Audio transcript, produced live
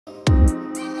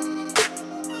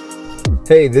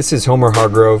Hey, this is Homer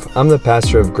Hargrove. I'm the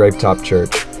pastor of Grapetop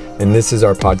Church, and this is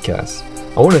our podcast.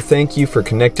 I want to thank you for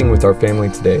connecting with our family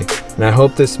today, and I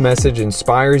hope this message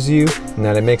inspires you and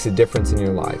that it makes a difference in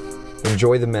your life.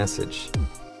 Enjoy the message.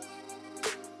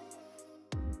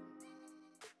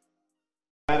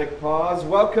 Dramatic pause.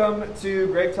 Welcome to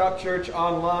Grapetop Church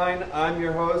Online. I'm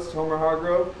your host, Homer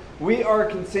Hargrove. We are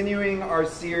continuing our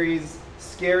series,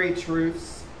 Scary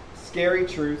Truths.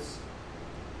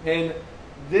 And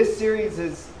this series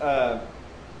has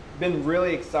been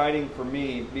really exciting for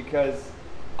me because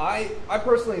I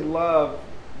personally love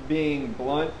being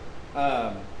blunt.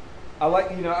 I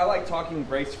like talking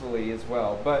gracefully as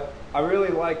well, but I really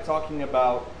like talking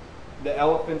about the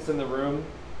elephants in the room.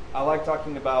 I like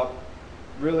talking about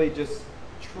really just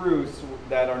truths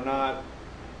that are not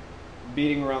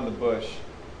beating around the bush.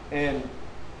 And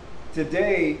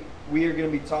today we are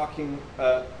going to be talking,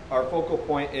 our focal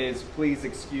point is please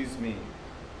excuse me.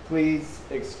 Please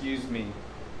excuse me.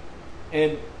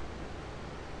 And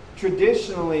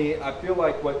traditionally, I feel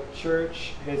like what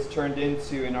church has turned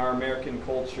into in our American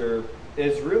culture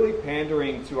is really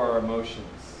pandering to our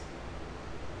emotions.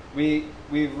 We've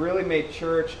really made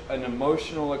church an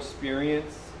emotional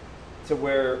experience to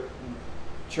where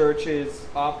churches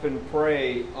often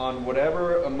prey on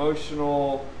whatever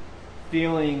emotional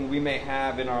feeling we may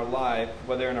have in our life,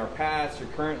 whether in our past or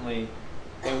currently,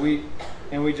 and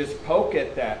we just poke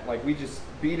at that, like we just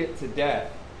beat it to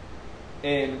death,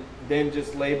 and then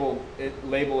just label it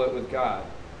with God.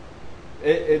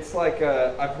 It's like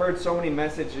I've heard so many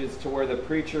messages to where the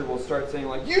preacher will start saying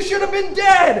like, "You should have been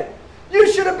dead!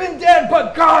 You should have been dead,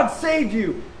 but God saved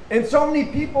you!" And so many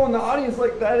people in the audience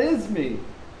like, that is me.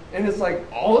 And it's like,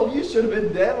 all of you should have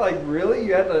been dead? Like, really?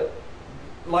 You had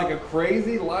a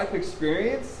crazy life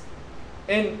experience?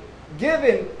 And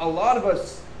given a lot of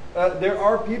us, there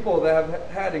are people that have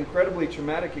had incredibly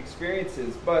traumatic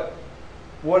experiences, but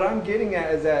what I'm getting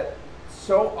at is that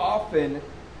so often,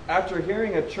 after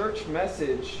hearing a church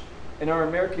message in our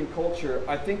American culture,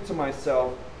 I think to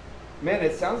myself, man,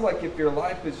 it sounds like if your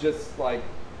life is just like,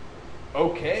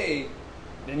 okay,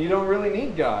 then you don't really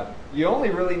need God. You only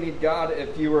really need God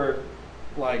if you were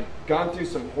like gone through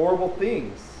some horrible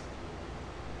things.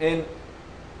 And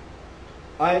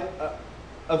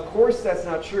of course that's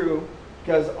not true,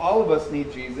 because all of us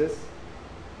need Jesus.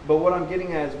 But what I'm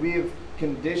getting at is we have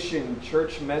conditioned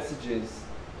church messages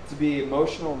to be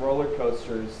emotional roller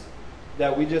coasters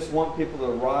that we just want people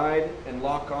to ride and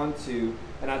lock onto,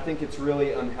 and I think it's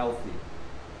really unhealthy.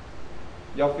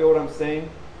 Y'all feel what I'm saying?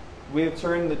 We have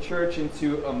turned the church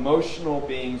into emotional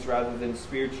beings rather than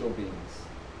spiritual beings.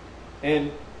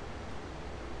 And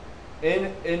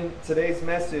in today's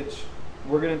message,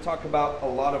 we're going to talk about a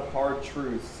lot of hard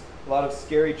truths, a lot of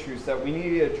scary truths that we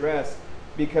need to address,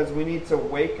 because we need to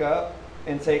wake up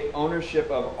and take ownership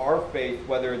of our faith,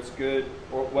 whether it's good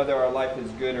or whether our life is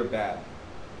good or bad.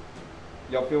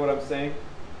 Y'all feel what I'm saying?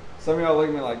 Some of y'all look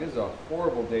at me like, this is a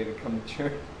horrible day to come to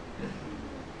church.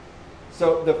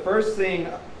 So the first thing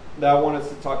that I want us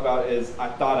to talk about is I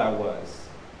thought I was.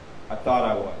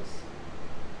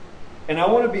 And I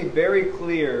want to be very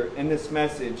clear in this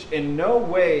message. In no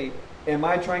way am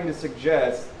I trying to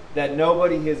suggest that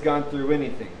nobody has gone through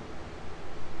anything.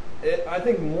 I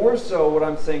think more so what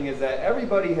I'm saying is that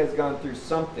everybody has gone through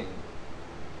something.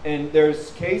 And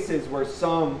there's cases where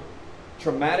some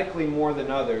traumatically more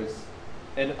than others,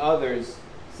 and others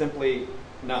simply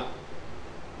not.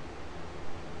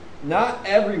 Not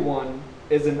everyone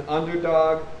is an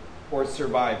underdog or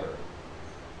survivor,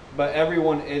 but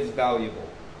everyone is valuable.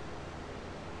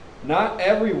 Not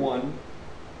everyone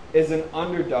is an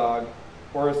underdog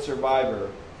or a survivor,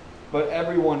 but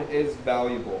everyone is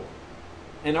valuable.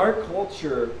 In our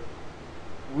culture,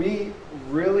 we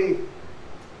really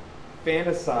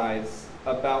fantasize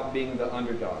about being the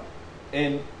underdog.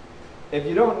 And if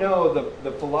you don't know,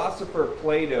 the philosopher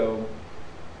Plato,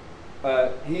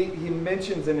 he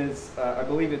mentions in his, I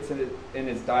believe it's in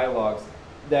his dialogues,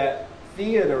 that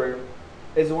theater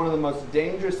is one of the most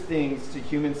dangerous things to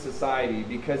human society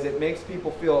because it makes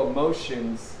people feel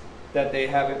emotions that they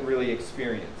haven't really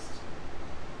experienced.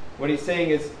 What he's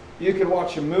saying is, you can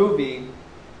watch a movie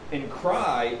and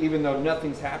cry even though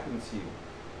nothing's happened to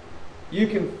you. You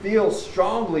can feel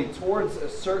strongly towards a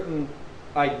certain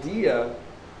idea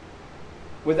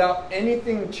without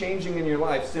anything changing in your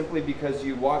life simply because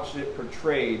you watched it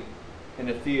portrayed in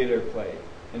a theater play,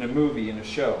 in a movie, in a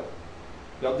show.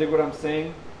 Y'all dig what I'm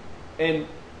saying? And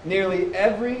nearly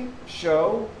every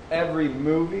show, every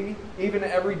movie, even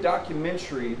every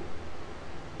documentary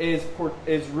is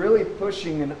really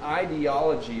pushing an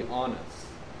ideology on us.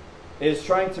 It is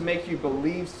trying to make you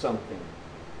believe something.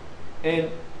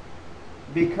 And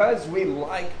because we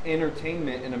like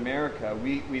entertainment in America,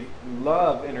 we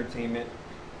love entertainment,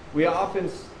 we often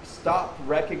stop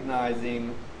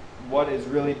recognizing what is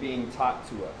really being taught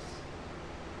to us.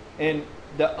 And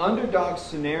the underdog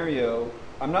scenario,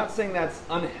 I'm not saying that's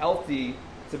unhealthy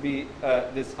to be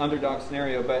this underdog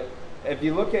scenario, but if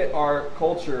you look at our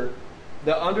culture,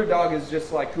 the underdog is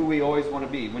just like who we always want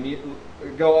to be. When you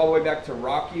go all the way back to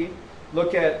Rocky,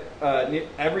 look at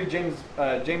every James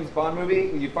Bond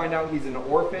movie, you find out he's an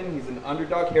orphan, he's an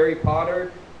underdog. Harry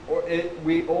Potter,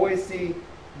 we always see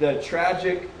the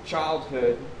tragic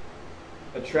childhood,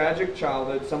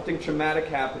 something traumatic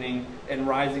happening and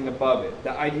rising above it.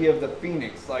 The idea of the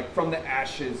phoenix, like from the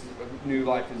ashes, new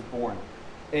life is born.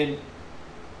 And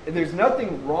there's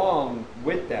nothing wrong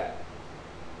with that.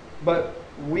 But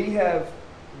we have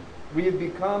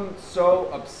become so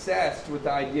obsessed with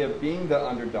the idea of being the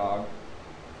underdog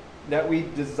that we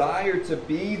desire to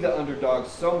be the underdog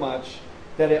so much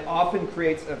that it often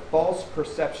creates a false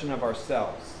perception of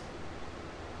ourselves,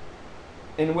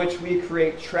 in which we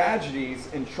create tragedies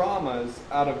and traumas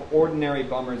out of ordinary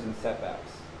bummers and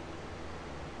setbacks.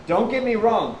 Don't get me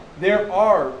wrong,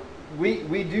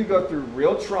 we do go through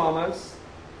real traumas,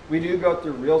 we do go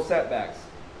through real setbacks.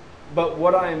 But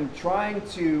what I'm trying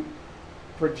to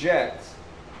project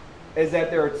is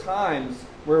that there are times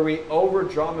where we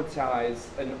over-dramatize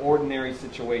an ordinary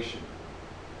situation.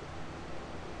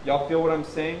 Y'all feel what I'm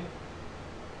saying?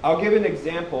 I'll give an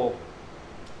example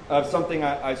of something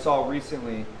I saw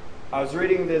recently. I was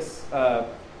reading this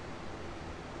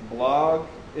blog,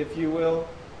 if you will,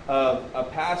 of a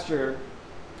pastor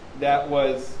that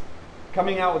was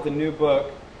coming out with a new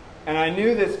book. And I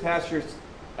knew this pastor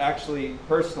actually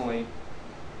personally,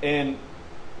 and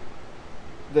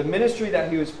the ministry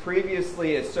that he was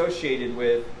previously associated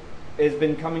with has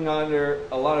been coming under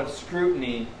a lot of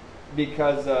scrutiny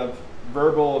because of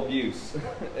verbal abuse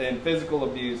and physical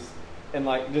abuse and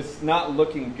like just not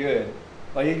looking good.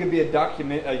 Like it could be a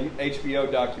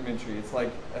HBO documentary. It's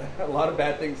like a lot of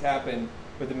bad things happen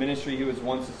with the ministry he was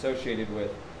once associated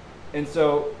with. And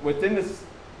so within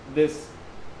this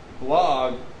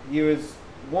blog, he was,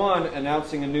 one,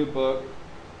 announcing a new book,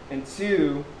 and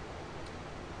two,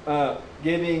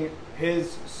 giving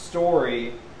his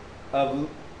story of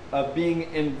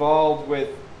being involved with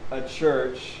a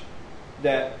church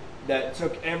that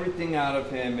took everything out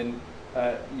of him, and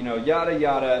yada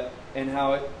yada, and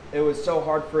how it was so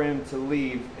hard for him to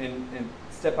leave and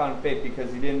step out in faith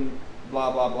because he didn't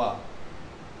blah blah blah.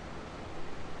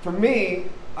 For me,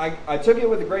 I took it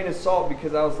with a grain of salt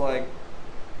because I was like,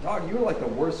 dog, you were like the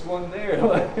worst one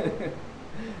there.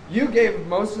 You gave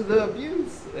most of the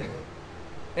abuse.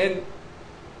 And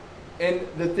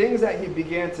the things that he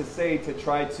began to say to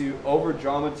try to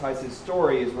over-dramatize his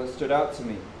story is what stood out to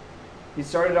me. He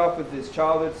started off with his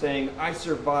childhood saying, I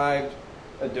survived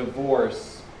a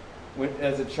divorce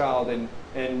as a child,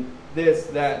 and this,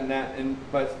 that, and that,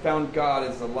 but found God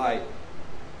as the light.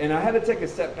 And I had to take a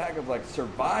step back of like,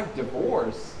 survived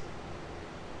divorce?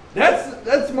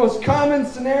 That's the most common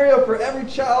scenario for every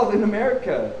child in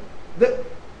America.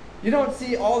 You don't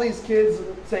see all these kids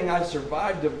saying, I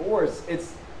survived divorce.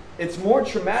 It's more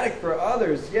traumatic for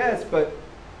others, yes, but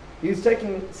he's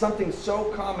taking something so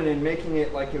common and making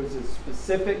it like it was a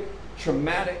specific,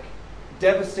 traumatic,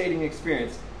 devastating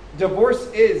experience.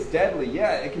 Divorce is deadly,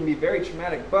 yeah, it can be very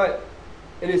traumatic, but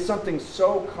it is something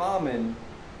so common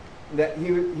that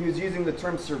he was using the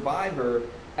term survivor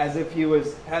as if he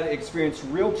had experienced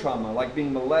real trauma, like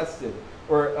being molested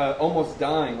or almost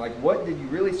dying. Like, what did you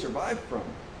really survive from?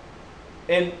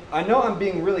 And I know I'm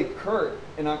being really curt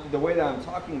in the way that I'm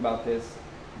talking about this,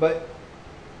 but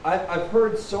I've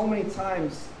heard so many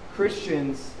times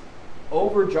Christians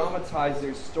over-dramatize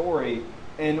their story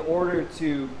in order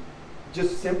to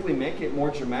just simply make it more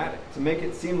dramatic, to make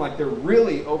it seem like they're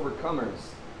really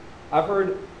overcomers. I've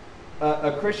heard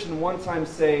a Christian one time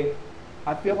say,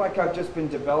 I feel like I've just been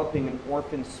developing an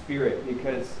orphan spirit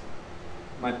because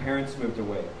my parents moved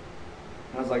away.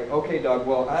 And I was like, okay, dog,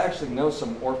 well, I actually know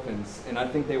some orphans, and I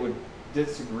think they would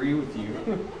disagree with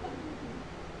you.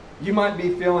 You might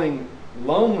be feeling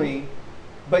lonely,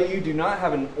 but you do not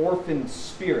have an orphan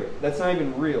spirit. That's not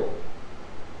even real.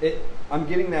 I'm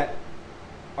getting that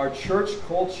our church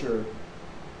culture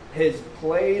has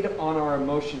played on our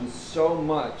emotions so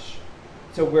much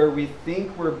to where we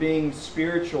think we're being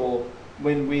spiritual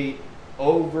when we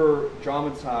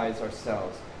over-dramatize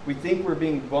ourselves. We think we're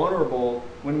being vulnerable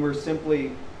when we're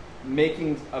simply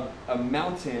making a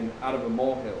mountain out of a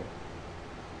molehill.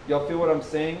 Y'all feel what I'm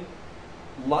saying?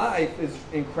 Life is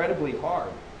incredibly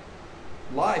hard.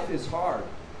 Life is hard.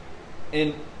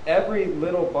 And every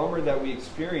little bummer that we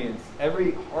experience,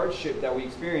 every hardship that we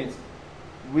experience,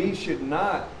 we should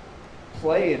not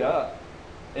play it up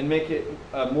and make it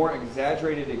a more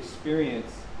exaggerated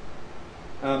experience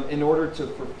in order to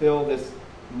fulfill this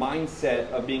mindset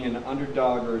of being an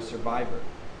underdog or a survivor.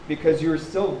 Because you're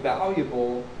still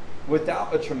valuable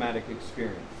without a traumatic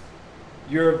experience.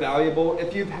 You're valuable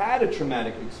if you've had a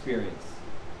traumatic experience.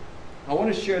 I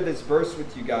want to share this verse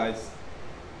with you guys.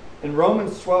 In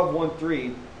Romans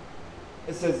 12:1-3,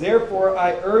 it says, "Therefore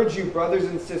I urge you, brothers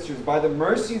and sisters, by the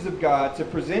mercies of God, to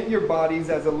present your bodies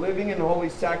as a living and holy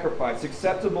sacrifice,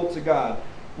 acceptable to God,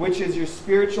 which is your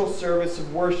spiritual service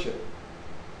of worship.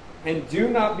 And do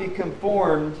not be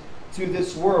conformed to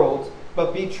this world,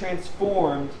 but be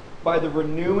transformed by the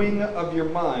renewing of your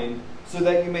mind, so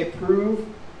that you may prove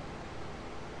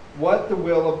what the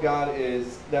will of God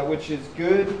is, that which is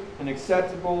good and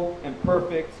acceptable and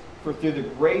perfect. For through the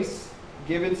grace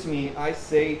given to me, I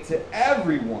say to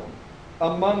everyone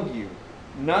among you,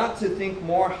 not to think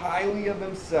more highly of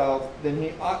himself than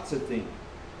he ought to think,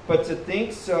 but to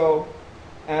think so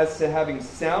as to having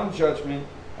sound judgment,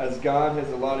 as God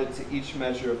has allotted to each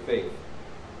measure of faith."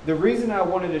 The reason I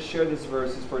wanted to share this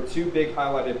verse is for two big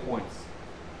highlighted points.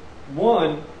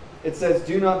 One, it says,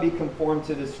 "Do not be conformed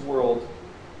to this world,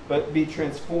 but be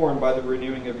transformed by the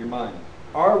renewing of your mind."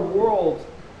 Our world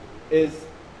is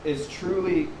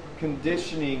truly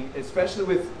conditioning, especially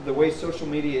with the way social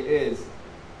media is.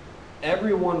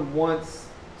 Everyone wants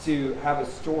to have a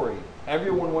story.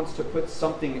 Everyone wants to put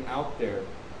something out there.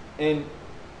 And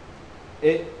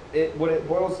what it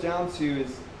boils down to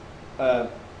is,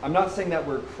 I'm not saying that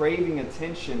we're craving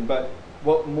attention, but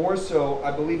what more so,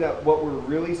 I believe that what we're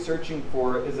really searching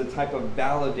for is a type of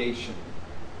validation.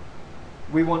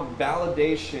 We want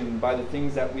validation by the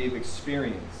things that we've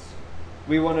experienced.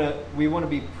 We want to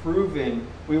be proven.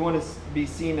 We want to be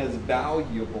seen as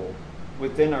valuable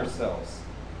within ourselves.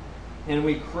 And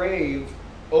we crave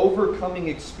overcoming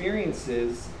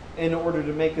experiences in order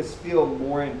to make us feel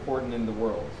more important in the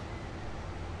world.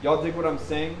 Y'all dig what I'm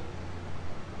saying?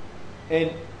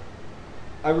 And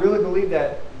I really believe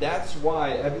that that's why,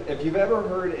 if you've ever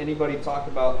heard anybody talk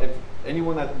about, if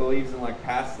anyone that believes in like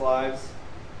past lives,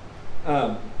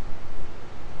 I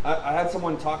had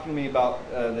someone talking to me about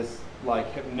this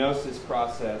like hypnosis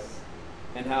process,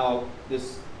 and how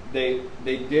they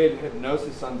did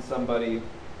hypnosis on somebody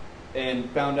and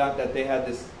found out that they had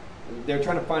this, they're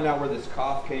trying to find out where this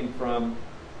cough came from.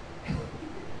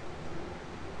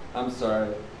 I'm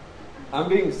sorry. I'm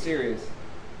being serious.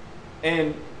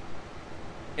 And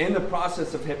in the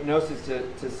process of hypnosis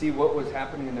to see what was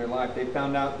happening in their life, they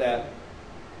found out that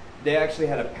they actually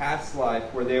had a past life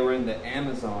where they were in the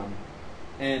Amazon,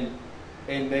 and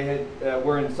they had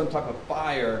were in some type of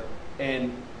fire,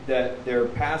 and that their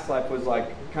past life was like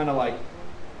kind of like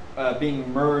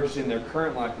being merged in their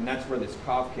current life, and that's where this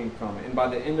cough came from. And by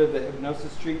the end of the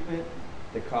hypnosis treatment,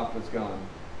 the cough was gone.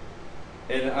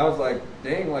 And I was like,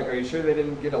 dang, like, are you sure they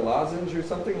didn't get a lozenge or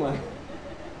something? Like,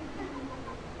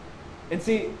 and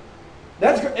see,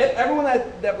 that's great. Everyone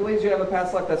that believes you have a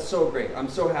past life, that's so great. I'm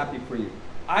so happy for you.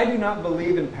 I do not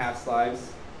believe in past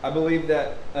lives. I believe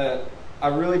that, I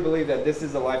really believe that this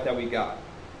is the life that we got.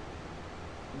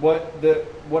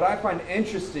 What I find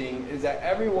interesting is that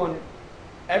everyone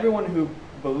who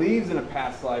believes in a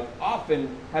past life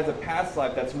often has a past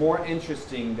life that's more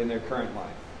interesting than their current life.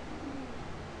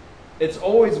 It's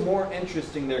always more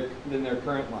interesting than their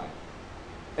current life.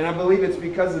 And I believe it's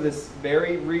because of this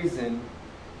very reason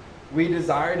we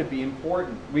desire to be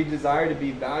important. We desire to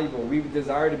be valuable. We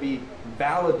desire to be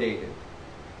validated.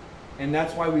 And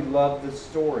that's why we love the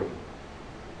story.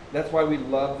 That's why we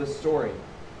love the story.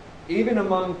 Even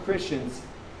among Christians,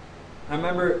 I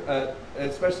remember,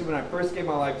 especially when I first gave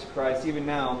my life to Christ, even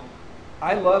now,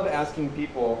 I love asking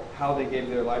people how they gave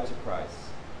their life to Christ.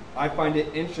 I find it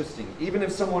interesting. Even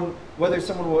if whether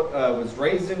someone was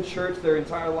raised in church their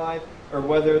entire life, or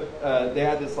whether they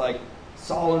had this like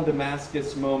Saul in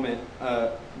Damascus moment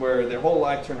where their whole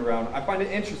life turned around, I find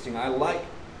it interesting. I like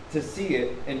to see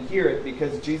it and hear it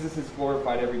because Jesus is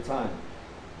glorified every time.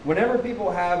 Whenever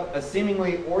people have a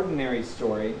seemingly ordinary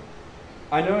story,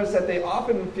 I notice that they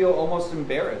often feel almost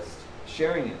embarrassed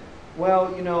sharing it.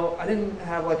 Well, you know, I didn't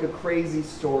have like a crazy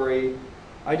story.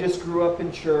 I just grew up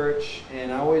in church,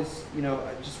 and I always, you know,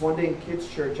 just one day in kids'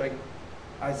 church,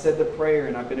 I said the prayer,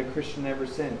 and I've been a Christian ever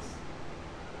since.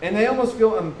 And they almost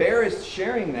feel embarrassed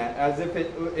sharing that, as if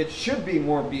it should be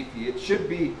more beefy. It should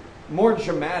be more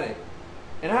dramatic.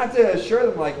 And I have to assure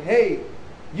them, like, hey,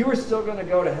 you were still going to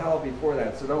go to hell before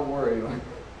that, so don't worry.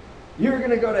 You were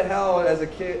going to go to hell as a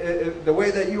kid. The way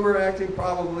that you were acting,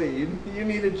 probably. You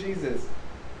needed Jesus.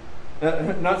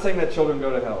 Not saying that children go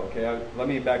to hell, okay? Let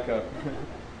me back up.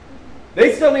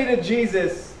 They still needed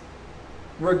Jesus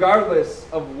regardless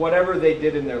of whatever they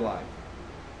did in their life.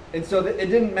 And so it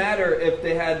didn't matter if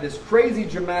they had this crazy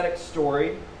dramatic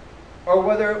story or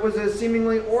whether it was a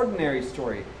seemingly ordinary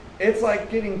story. It's like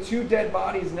getting two dead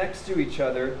bodies next to each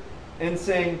other and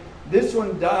saying, this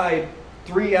one died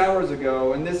 3 hours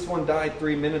ago and this one died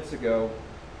 3 minutes ago.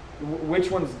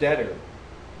 Which one's deader?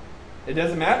 It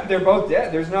doesn't matter. They're both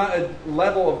dead. There's not a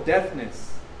level of deathness.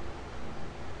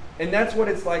 And that's what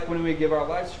it's like when we give our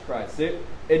lives to Christ. It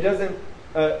doesn't,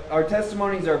 our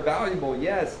testimonies are valuable,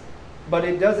 yes, but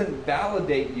it doesn't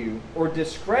validate you or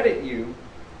discredit you,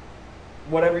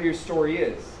 whatever your story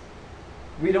is.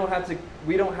 We don't have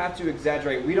to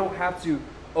exaggerate. We don't have to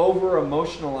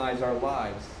over-emotionalize our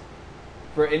lives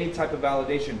for any type of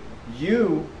validation.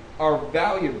 You are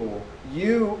valuable.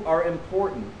 You are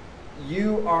important.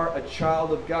 You are a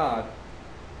child of God.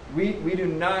 We do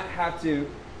not have to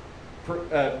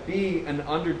be an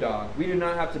underdog. We do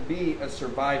not have to be a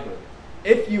survivor.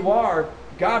 If you are,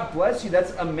 God bless you.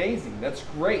 That's amazing. That's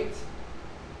great.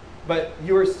 But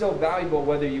you are still valuable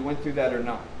whether you went through that or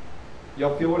not.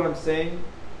 Y'all feel what I'm saying?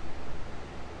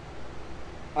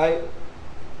 I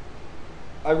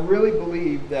really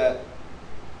believe that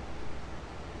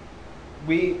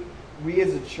we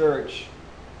as a church,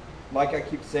 like I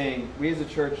keep saying, we as a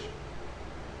church,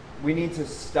 we need to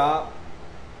stop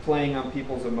playing on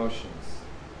people's emotions.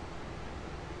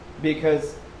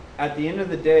 Because at the end of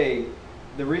the day,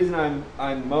 the reason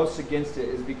I'm most against it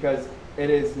is because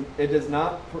it does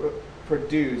not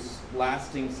produce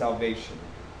lasting salvation.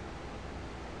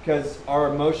 Because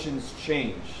our emotions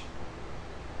change.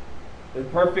 The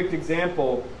perfect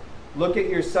example, look at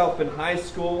yourself in high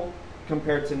school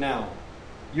compared to now.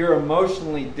 You're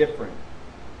emotionally different.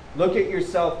 Look at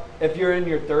yourself, if you're in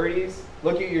your 30s,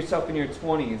 look at yourself in your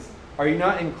 20s. Are you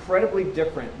not incredibly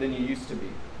different than you used to be?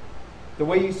 The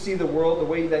way you see the world, the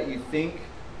way that you think.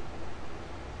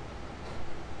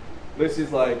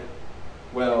 Lucy's like,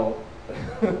 well...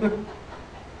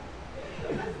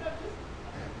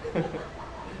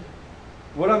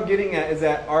 What I'm getting at is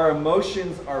that our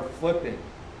emotions are flippant.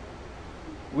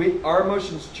 Our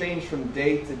emotions change from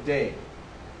day to day.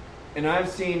 And I've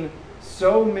seen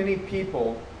so many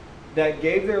people that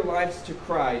gave their lives to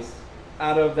Christ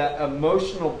out of that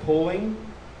emotional pulling,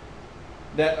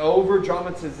 that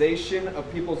over-dramatization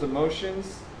of people's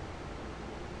emotions.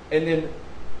 And then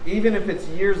even if it's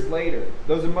years later,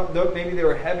 maybe they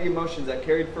were heavy emotions that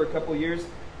carried for a couple years,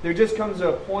 there just comes to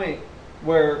a point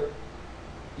where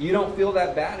you don't feel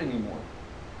that bad anymore.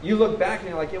 You look back and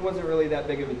you're like, it wasn't really that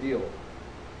big of a deal.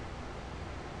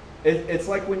 It's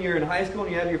like when you're in high school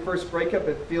and you have your first breakup,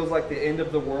 it feels like the end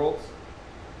of the world.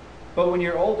 But when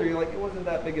you're older, you're like, it wasn't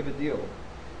that big of a deal.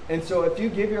 And so if you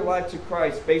give your life to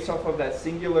Christ based off of that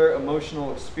singular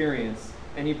emotional experience,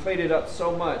 and you played it up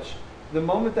so much, the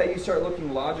moment that you start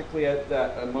looking logically at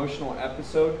that emotional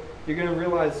episode, you're going to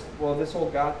realize, well, this whole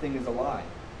God thing is a lie.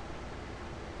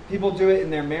 People do it in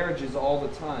their marriages all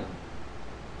the time.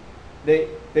 They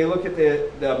look at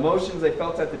the emotions they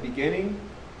felt at the beginning,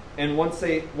 and once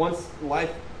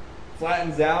life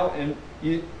flattens out and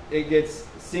it gets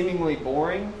seemingly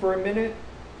boring for a minute,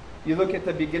 you look at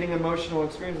the beginning emotional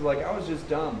experience like, I was just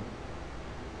dumb.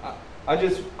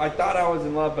 I thought I was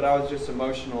in love, but I was just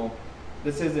emotional.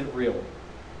 This isn't real.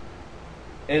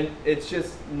 And it's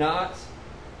just not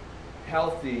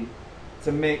healthy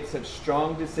to make such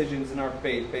strong decisions in our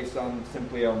faith based on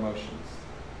simply our emotions.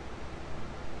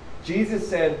 Jesus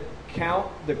said,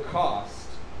 count the cost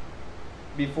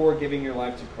before giving your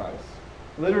life to Christ.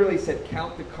 Literally said,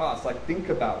 count the cost. Like, think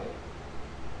about it.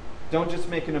 Don't just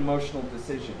make an emotional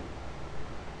decision.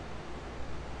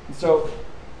 And so,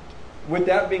 with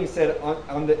that being said,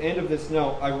 on the end of this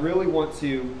note, I really want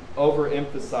to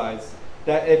overemphasize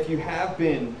that if you have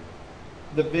been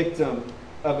the victim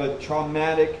of a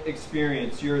traumatic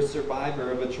experience, you're a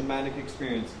survivor of a traumatic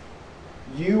experience,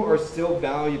 you are still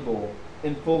valuable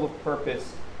and full of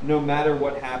purpose no matter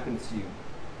what happens to you.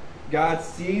 God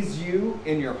sees you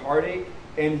in your heartache,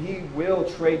 and He will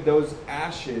trade those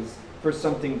ashes for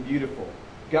something beautiful.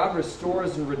 God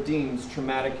restores and redeems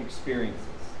traumatic experiences.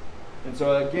 And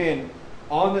so again,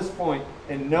 on this point,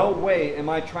 in no way am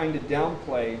I trying to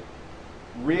downplay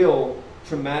real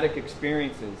traumatic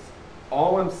experiences.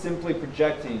 All I'm simply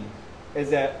projecting is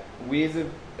that we as a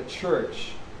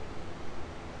church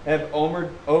have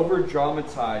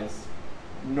over-dramatized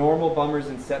normal bummers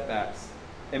and setbacks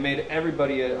and made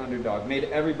everybody an underdog, made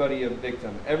everybody a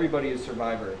victim, everybody a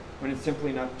survivor, when it's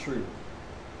simply not true.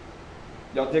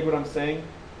 Y'all dig what I'm saying?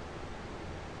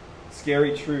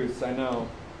 Scary truths, I know.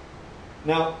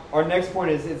 Now, our next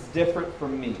point is it's different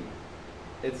from me.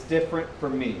 It's different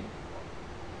from me.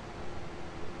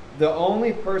 The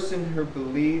only person who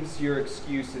believes your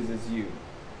excuses is you.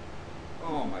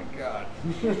 Oh my God.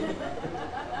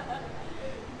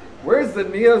 Where's the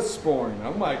Neosporin?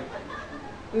 I'm like,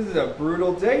 this is a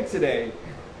brutal day today.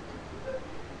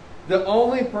 The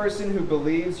only person who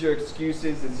believes your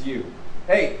excuses is you.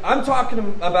 Hey, I'm talking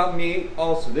about me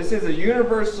also. This is a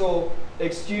universal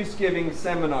excuse-giving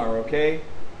seminar, okay?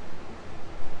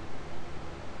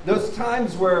 Those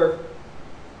times where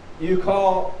you're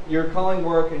calling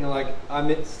work and you're like,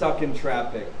 I'm stuck in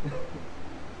traffic.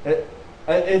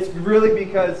 It's really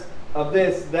because of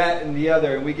this, that, and the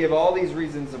other, and we give all these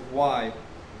reasons of why.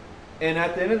 And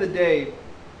at the end of the day,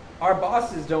 our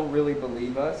bosses don't really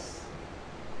believe us.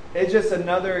 It's just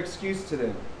another excuse to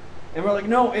them. And we're like,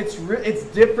 no, it's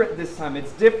different this time.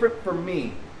 It's different for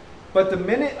me. But the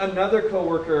minute another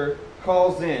coworker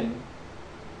calls in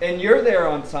and you're there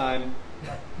on time,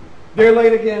 they're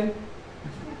late again.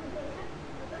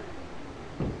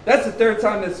 That's the third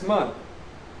time this month.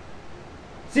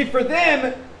 See, for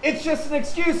them, it's just an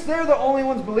excuse. They're the only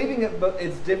ones believing it, but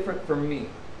it's different for me.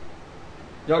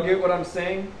 Y'all get what I'm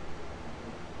saying?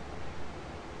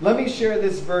 Let me share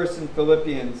this verse in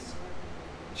Philippians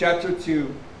chapter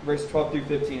 2, verse 12 through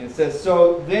 15. It says,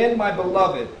 "So then, my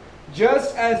beloved,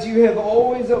 just as you have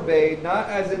always obeyed, not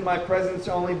as in my presence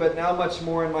only, but now much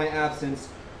more in my absence,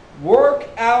 work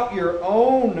out your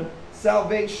own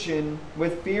salvation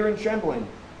with fear and trembling.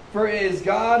 For it is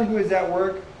God who is at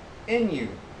work in you,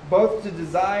 both to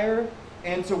desire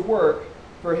and to work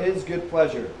for his good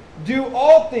pleasure. Do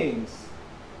all things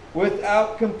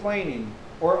without complaining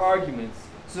or arguments,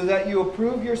 so that you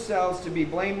approve yourselves to be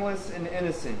blameless and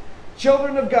innocent,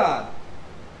 children of God,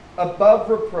 above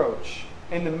reproach,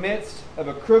 in the midst of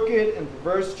a crooked and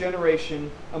perverse generation,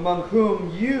 among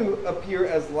whom you appear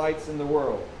as lights in the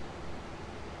world."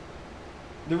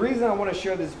 The reason I want to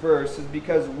share this verse is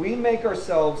because we make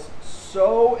ourselves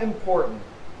so important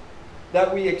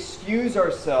that we excuse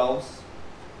ourselves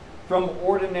from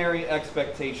ordinary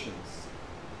expectations.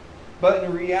 But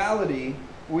in reality,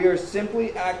 we are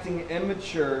simply acting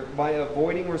immature by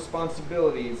avoiding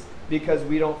responsibilities because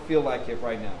we don't feel like it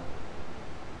right now.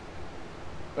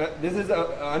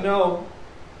 I know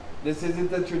this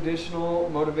isn't the traditional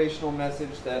motivational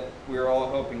message that we're all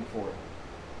hoping for.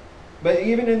 But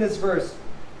even in this verse,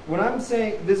 when I'm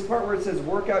saying this part where it says,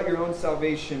 work out your own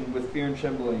salvation with fear and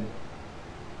trembling,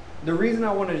 the reason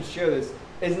I wanted to share this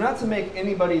is not to make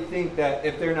anybody think that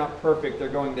if they're not perfect, they're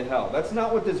going to hell. That's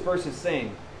not what this verse is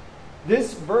saying.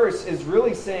 This verse is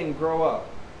really saying grow up.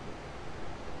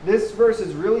 This verse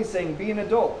is really saying be an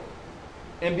adult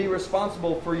and be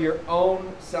responsible for your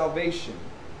own salvation.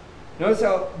 Notice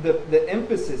how the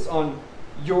emphasis on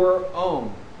your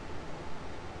own.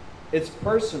 It's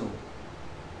personal.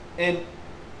 And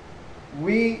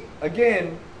we,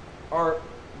 again, are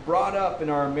brought up in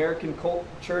our American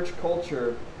church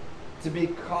culture to be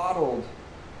coddled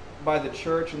by the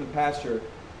church and the pastor.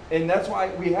 And that's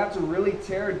why we have to really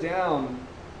tear down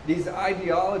these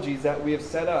ideologies that we have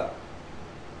set up.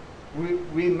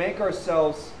 We make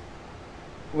ourselves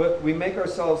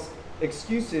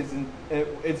excuses, and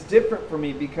it's different for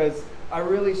me because I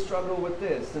really struggle with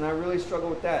this and I really struggle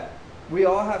with that. We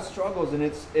all have struggles, and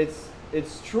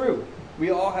it's true. We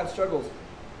all have struggles.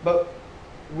 But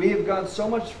we have gone so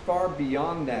much far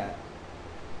beyond that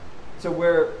to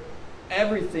where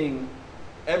everything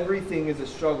is a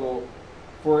struggle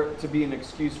for it to be an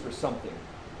excuse for something.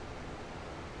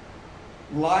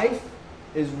 Life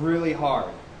is really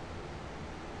hard.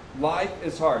 Life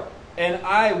is hard. And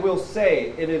I will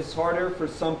say it is harder for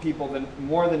some people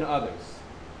more than others.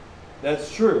 That's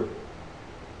true.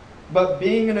 But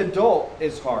being an adult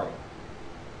is hard.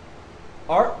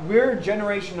 We're a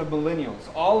generation of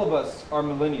millennials. All of us are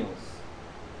millennials.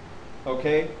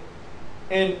 Okay?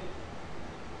 And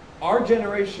our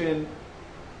generation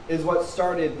is what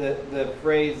started the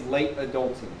phrase late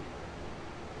adulting.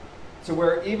 So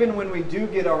where even when we do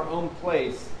get our own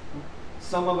place,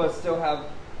 some of us still have...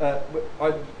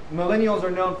 millennials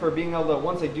are known for being able to,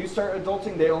 once they do start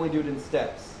adulting, they only do it in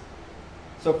steps.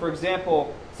 So for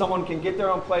example, someone can get their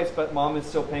own place, but mom is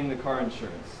still paying the car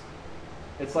insurance.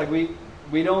 It's like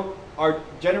we don't, our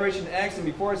Generation X and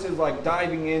before us is like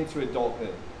diving into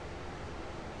adulthood.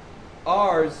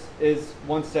 Ours is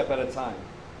one step at a time.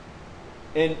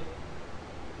 And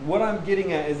what I'm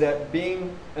getting at is that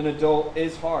being an adult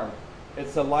is hard.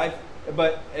 It's a life,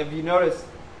 but if you notice,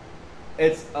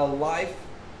 it's a life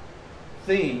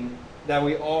thing that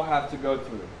we all have to go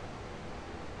through.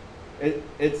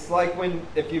 It's like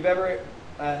if you've ever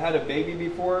had a baby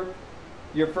before,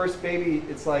 your first baby,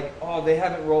 it's like, oh, they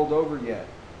haven't rolled over yet.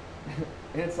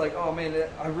 And it's like, oh man,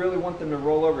 I really want them to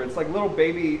roll over. It's like little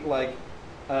baby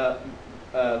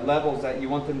levels that you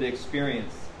want them to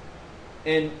experience.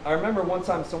 And I remember one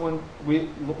time we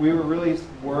were really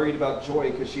worried about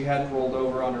Joy because she hadn't rolled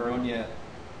over on her own yet.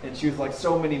 And she was like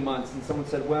so many months. And someone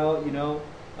said, well,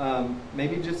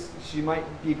 maybe just she might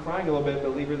be crying a little bit,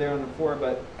 but leave her there on the floor.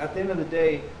 But at the end of the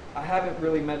day, I haven't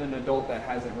really met an adult that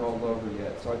hasn't rolled over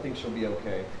yet. So I think she'll be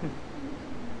okay.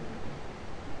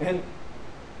 And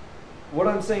what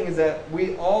I'm saying is that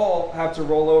we all have to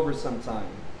roll over sometime.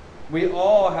 We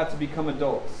all have to become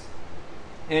adults.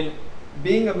 And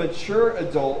being a mature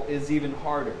adult is even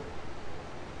harder.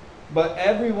 But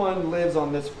everyone lives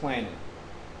on this planet.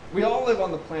 We all live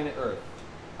on the planet Earth.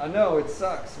 I know, it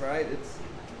sucks, right?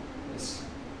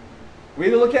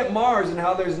 We look at Mars and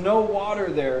how there's no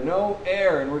water there, no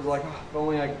air, and we're like, oh, if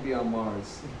only I could be on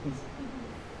Mars.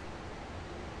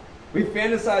 We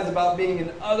fantasize about being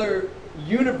in other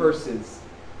universes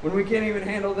when we can't even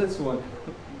handle this one.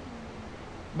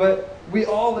 But we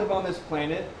all live on this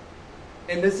planet,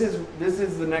 and this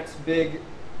is the next big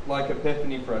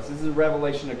epiphany for us. This is a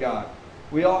revelation of God.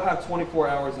 We all have 24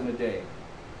 hours in a day.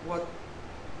 What?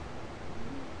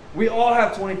 We all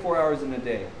have 24 hours in a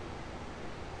day.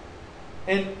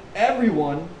 And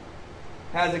everyone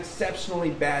has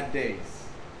exceptionally bad days.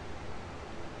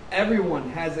 Everyone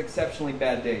has exceptionally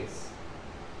bad days.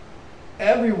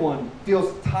 Everyone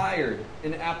feels tired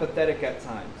and apathetic at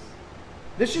times.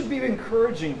 This should be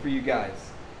encouraging for you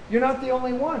guys. You're not the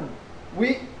only one.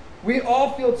 We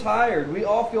all feel tired. We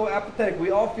all feel apathetic. We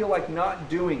all feel like not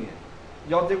doing it.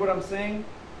 Y'all dig what I'm saying?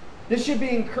 This should be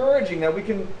encouraging that we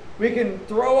can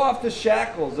throw off the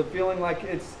shackles of feeling like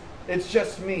it's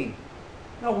just me.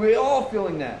 No, we're all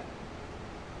feeling that.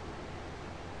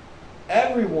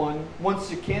 Everyone wants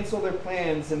to cancel their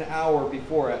plans an hour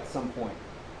before at some point.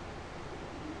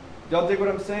 Y'all dig what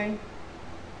I'm saying?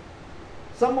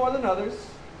 Some more than others.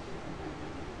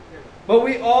 But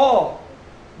we all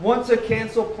want to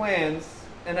cancel plans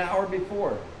an hour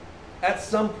before at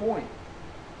some point.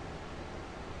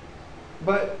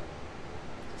 But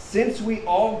since we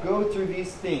all go through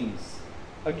these things,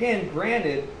 again,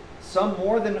 granted, some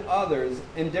more than others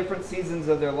in different seasons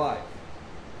of their life.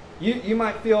 You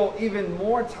might feel even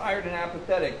more tired and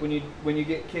apathetic when you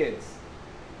get kids.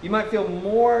 You might feel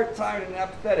more tired and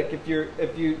apathetic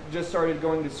if you just started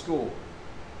going to school.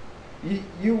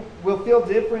 You will feel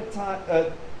different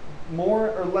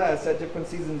more or less at different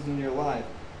seasons in your life.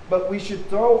 But we should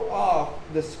throw off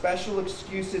the special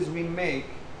excuses we make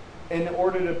in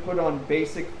order to put on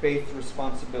basic faith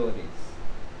responsibilities.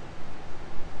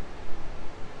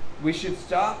 We should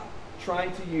stop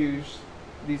trying to use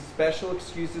these special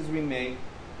excuses we make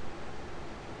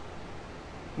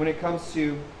when it comes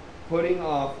to putting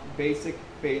off basic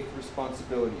faith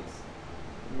responsibilities.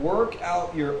 Work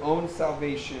out your own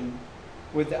salvation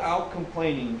without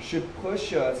complaining should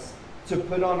push us to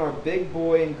put on our big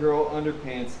boy and girl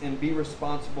underpants and be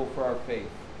responsible for our faith.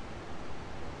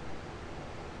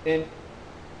 And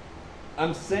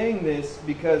I'm saying this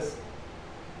because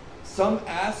some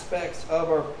aspects of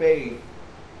our faith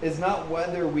is not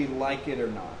whether we like it or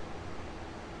not.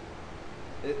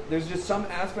 There's just some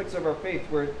aspects of our faith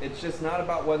where it's just not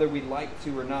about whether we like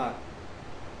to or not.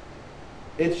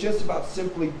 It's just about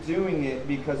simply doing it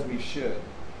because we should.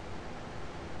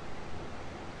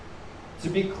 To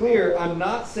be clear, I'm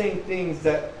not saying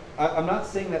that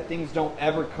things don't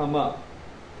ever come up.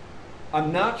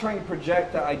 I'm not trying to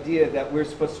project the idea that we're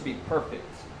supposed to be perfect.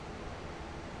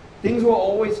 Things will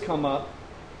always come up,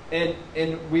 and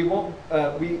we won't.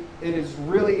 It is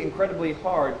really incredibly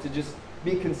hard to just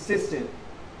be consistent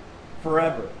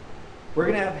forever. We're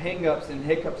going to have hang-ups and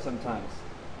hiccups sometimes.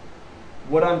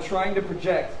 What I'm trying to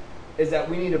project is that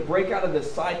we need to break out of the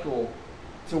cycle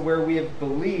to where we have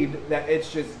believed that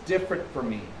it's just different for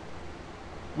me.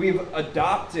 We've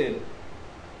adopted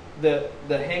the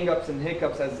hang-ups and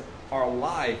hiccups as our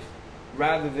life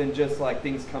rather than just like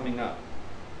things coming up.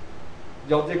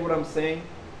 Y'all dig what I'm saying?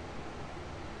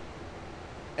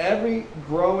 Every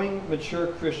growing, mature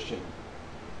Christian,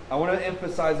 I want to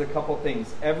emphasize a couple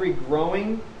things. Every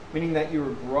growing, meaning that you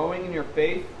are growing in your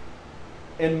faith,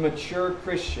 and mature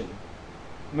Christian.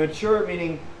 Mature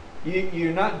meaning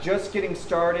you're not just getting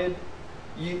started,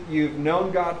 you've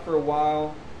known God for a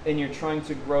while, and you're trying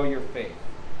to grow your faith.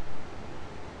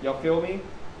 Y'all feel me?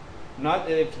 If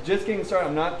you're just getting started,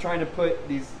 I'm not trying to put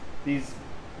these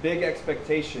big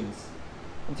expectations.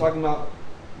 I'm talking about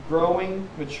growing,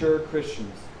 mature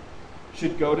Christians.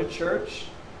 Should go to church?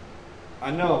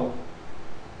 I know.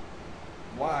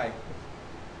 Why?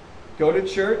 Go to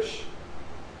church?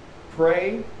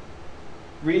 Pray,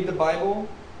 read the Bible.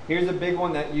 Here's a big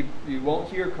one that you won't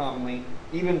hear commonly,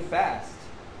 even fast.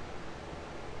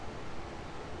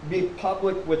 Be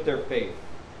public with their faith.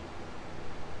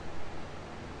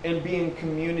 And be in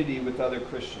community with other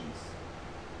Christians.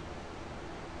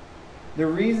 The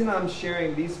reason I'm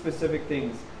sharing these specific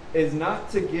things is not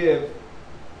to give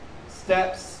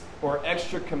steps or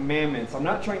extra commandments. I'm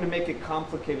not trying to make it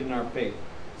complicated in our faith.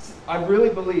 I really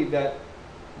believe that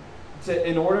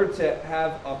in order to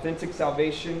have authentic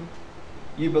salvation,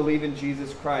 you believe in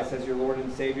Jesus Christ as your Lord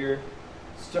and Savior.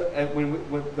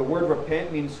 When the word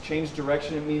repent means change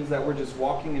direction, it means that we're just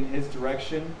walking in His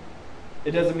direction.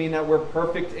 It doesn't mean that we're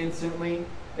perfect instantly.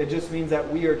 It just means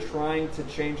that we are trying to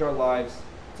change our lives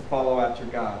to follow after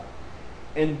God.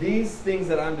 And these things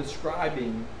that I'm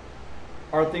describing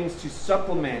are things to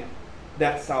supplement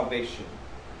that salvation.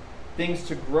 Things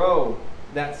to grow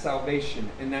that salvation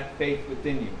and that faith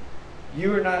within you.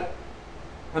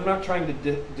 I'm not trying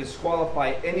to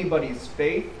disqualify anybody's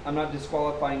faith. I'm not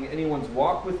disqualifying anyone's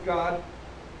walk with God.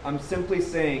 I'm simply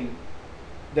saying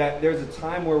that there's a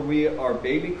time where we are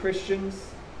baby Christians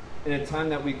and a time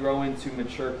that we grow into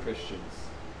mature Christians.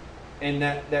 And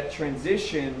that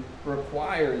transition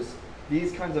requires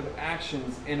these kinds of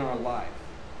actions in our life.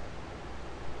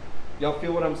 Y'all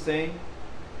feel what I'm saying?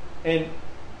 And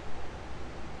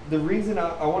the reason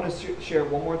I want to share it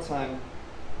one more time,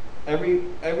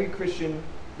 every Christian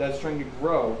that's trying to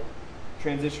grow,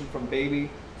 transition from baby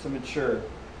to mature,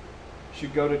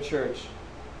 should go to church.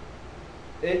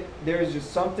 There is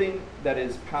just something that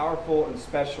is powerful and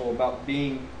special about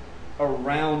being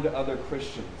around other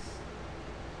Christians.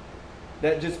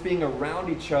 That just being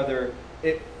around each other,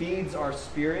 it feeds our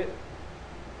spirit.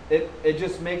 It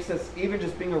just makes us, even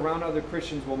just being around other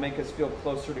Christians will make us feel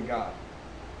closer to God.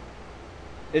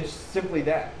 It's simply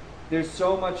that. There's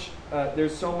so much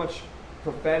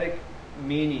prophetic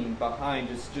meaning behind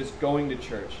just going to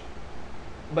church.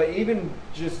 But even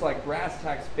just like brass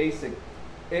tacks basic,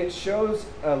 it shows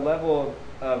a level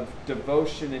of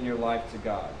devotion in your life to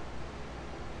God.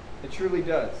 It truly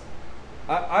does.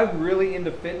 I'm really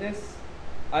into fitness.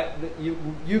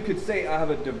 You could say I have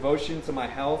a devotion to my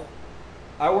health.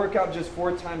 I work out just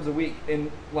 4 times a week,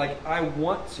 and like I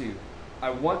want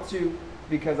to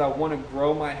because I want to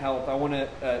grow my health. I want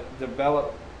to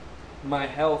develop my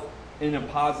health in a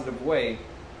positive way,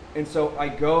 and so I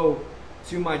go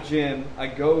to my gym. I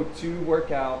go to work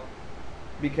out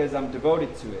because I'm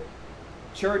devoted to it.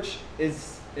 Church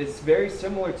is very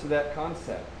similar to that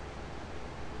concept.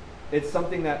 It's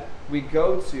something that we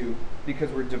go to because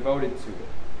we're devoted to it.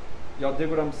 Y'all dig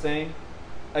what I'm saying?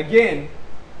 Again,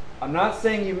 I'm not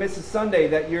saying you miss a Sunday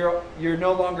that you're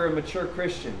no longer a mature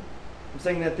Christian. I'm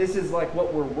saying that this is like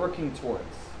what we're working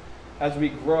towards as we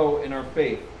grow in our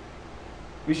faith.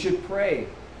 We should pray.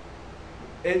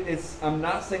 I'm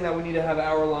not saying that we need to have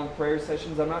hour-long prayer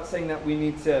sessions. I'm not saying that we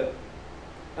need to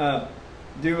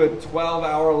do a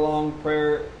 12-hour-long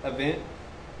prayer event.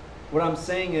 What I'm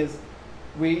saying is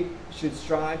we should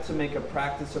strive to make a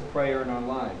practice of prayer in our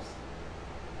lives.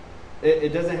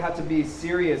 It doesn't have to be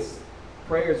serious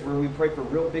prayers where we pray for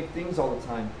real big things all the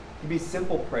time. It can be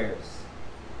simple prayers.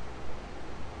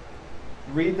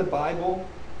 Read the Bible.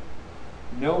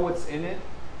 Know what's in it.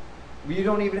 You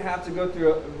don't even have to go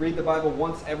through read the Bible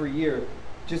once every year.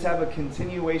 Just have a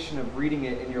continuation of reading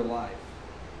it in your life.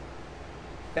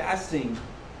 Fasting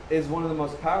is one of the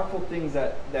most powerful things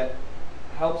that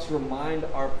helps remind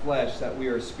our flesh that we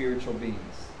are spiritual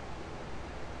beings.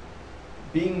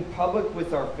 Being public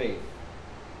with our faith.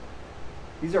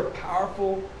 These are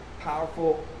powerful,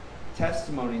 powerful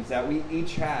testimonies that we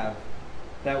each have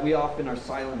that we often are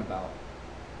silent about.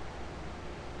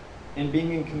 And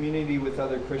being in community with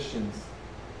other Christians.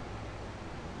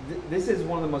 This is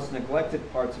one of the most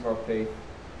neglected parts of our faith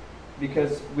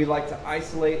because we like to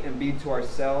isolate and be to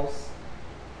ourselves,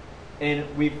 and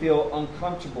we feel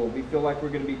uncomfortable. We feel like we're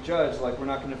going to be judged, like we're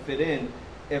not going to fit in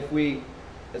if we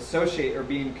associate or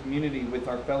be in community with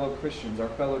our fellow Christians, our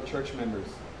fellow church members.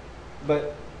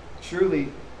 But truly,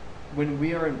 when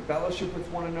we are in fellowship with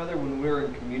one another, when we're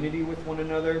in community with one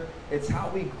another, it's how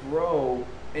we grow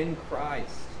in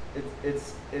Christ.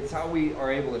 It's how we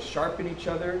are able to sharpen each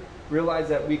other, realize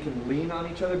that we can lean on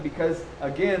each other because,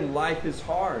 again, life is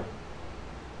hard.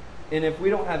 And if we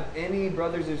don't have any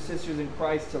brothers or sisters in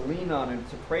Christ to lean on and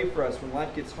to pray for us when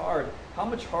life gets hard, how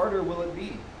much harder will it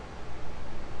be?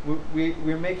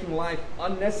 We're making life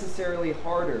unnecessarily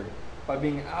harder by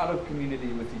being out of community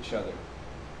with each other.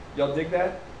 Y'all dig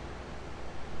that?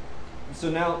 So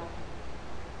now,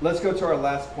 let's go to our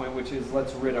last point, which is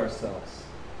let's rid ourselves.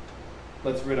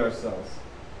 Let's rid ourselves.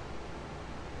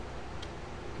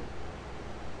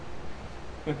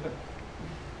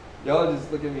 Y'all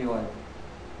just look at me like,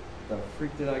 the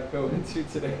freak did I go into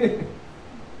today?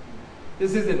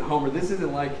 This isn't Homer. This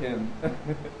isn't like him.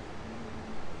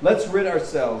 Let's rid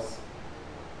ourselves.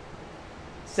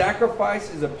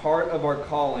 Sacrifice is a part of our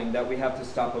calling that we have to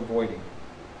stop avoiding.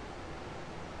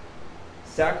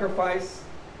 Sacrifice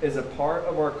is a part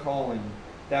of our calling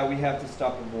that we have to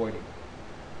stop avoiding.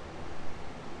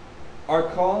 Our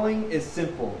calling is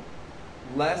simple.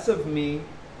 Less of me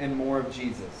and more of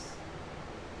Jesus.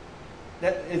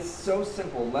 That it's so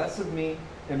simple. Less of me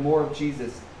and more of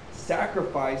Jesus.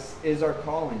 Sacrifice is our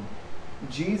calling.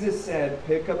 Jesus said,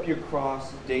 pick up your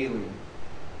cross daily.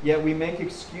 Yet we make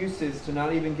excuses to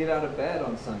not even get out of bed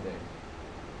on Sunday.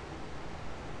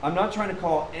 I'm not trying to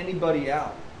call anybody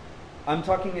out. I'm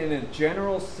talking in a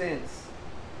general sense.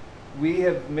 We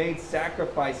have made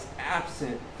sacrifice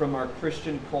absent from our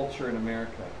Christian culture in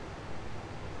America.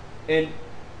 And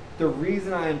the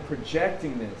reason I am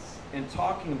projecting this and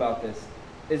talking about this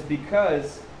is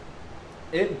because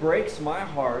it breaks my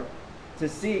heart to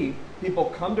see people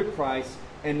come to Christ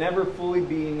and never fully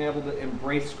being able to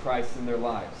embrace Christ in their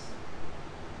lives.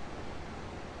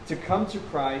 To come to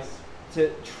Christ,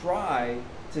 to try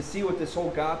to see what this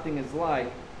whole God thing is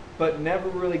like, but never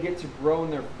really get to grow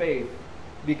in their faith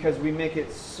because we make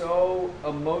it so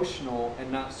emotional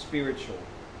and not spiritual.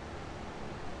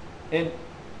 And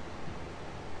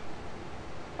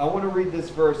I want to read this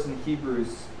verse in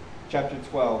Hebrews chapter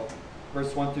 12,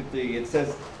 verse 1 through 3. It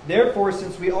says, therefore,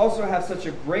 since we also have such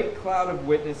a great cloud of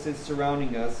witnesses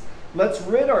surrounding us, let's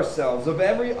rid ourselves of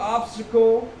every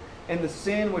obstacle and the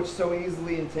sin which so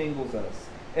easily entangles us.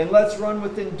 And let's run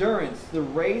with endurance the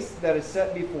race that is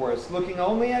set before us, looking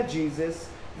only at Jesus,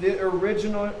 the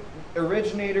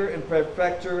originator and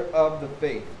perfecter of the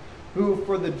faith, who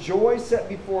for the joy set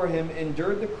before him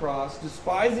endured the cross,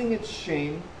 despising its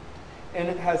shame, and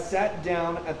has sat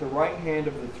down at the right hand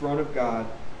of the throne of God.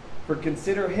 For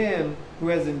consider him who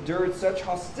has endured such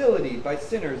hostility by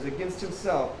sinners against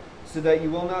himself, so that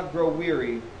you will not grow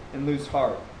weary and lose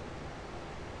heart.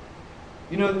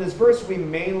 You know, in this verse we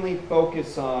mainly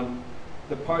focus on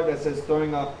the part that says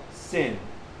throwing off sin.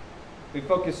 We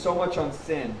focus so much on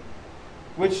sin,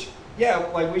 which, yeah,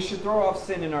 like we should throw off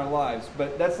sin in our lives,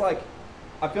 but that's like,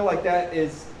 I feel like that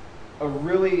is a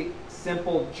really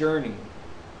simple journey.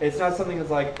 It's not something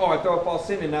that's like, oh, I throw off all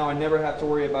sin and now I never have to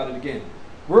worry about it again.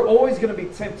 We're always going to be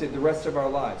tempted the rest of our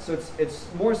lives. So it's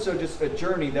more so just a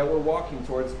journey that we're walking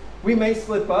towards. We may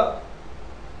slip up,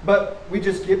 but we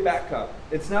just get back up.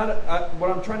 It's not, what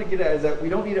I'm trying to get at is that we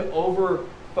don't need to over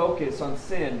focus on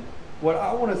sin. What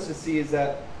I want us to see is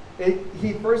that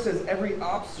he first says every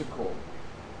obstacle.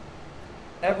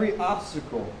 Every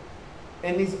obstacle.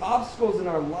 And these obstacles in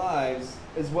our lives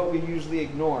is what we usually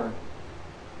ignore.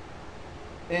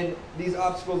 And these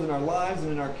obstacles in our lives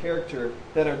and in our character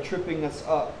that are tripping us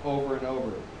up over and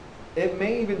over. It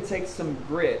may even take some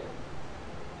grit,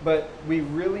 but we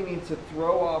really need to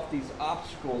throw off these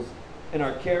obstacles in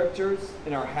our characters,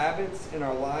 in our habits, in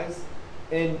our lives,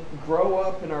 and grow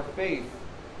up in our faith.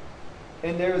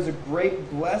 And there is a great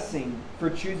blessing for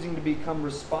choosing to become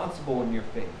responsible in your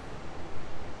faith.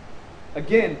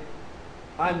 Again,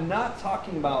 I'm not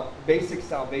talking about basic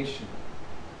salvation.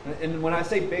 And when I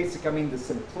say basic, I mean the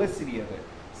simplicity of it.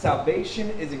 Salvation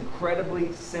is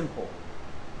incredibly simple.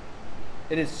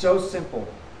 It is so simple.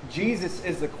 Jesus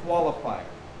is the qualifier.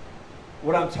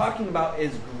 What I'm talking about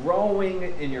is growing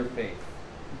in your faith.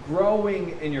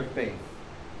 Growing in your faith.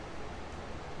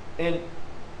 And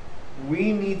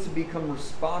we need to become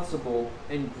responsible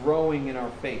in growing in our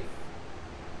faith.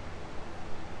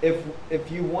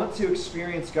 If you want to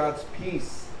experience God's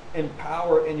peace and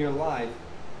power in your life,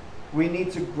 we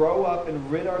need to grow up and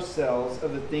rid ourselves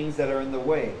of the things that are in the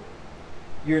way.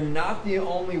 You're not the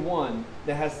only one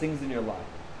that has things in your life.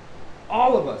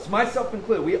 All of us, myself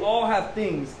included, we all have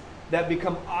things that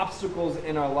become obstacles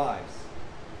in our lives.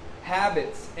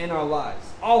 Habits in our lives.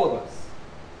 All of us.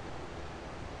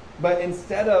 But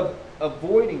instead of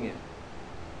avoiding it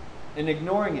and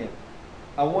ignoring it,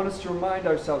 I want us to remind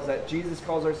ourselves that Jesus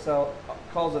calls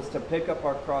us to pick up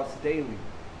our cross daily.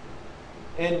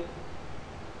 And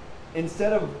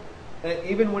instead of,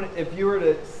 if you were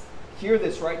to hear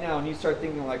this right now and you start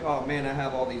thinking like, oh man, I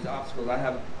have all these obstacles,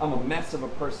 I'm a mess of a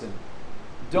person.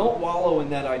 Don't wallow in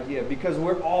that idea, because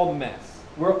we're all mess.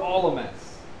 We're all a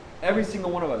mess. Every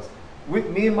single one of us.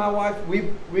 Me and my wife,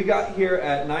 we got here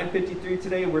at 9:53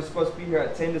 today. We're supposed to be here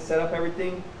at 10 to set up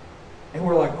everything. And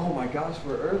we're like, oh my gosh,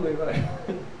 we're early. Like,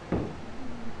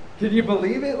 can you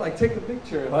believe it? Like, take a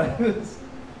picture. Like this.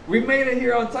 We made it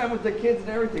here on time with the kids and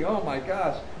everything. Oh my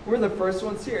gosh. We're the first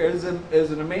ones here. It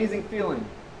was an amazing feeling.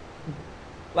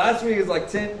 Last week is like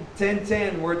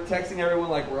 10:10. We're texting everyone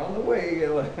like we're on the way.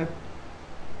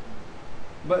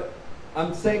 But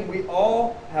I'm saying we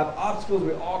all have obstacles.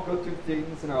 We all go through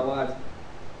things in our lives.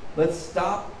 Let's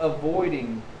stop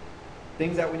avoiding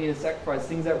things that we need to sacrifice,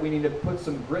 things that we need to put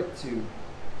some grit to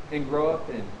and grow up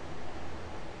in.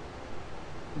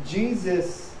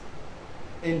 Jesus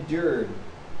endured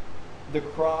the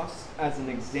cross as an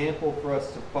example for us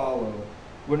to follow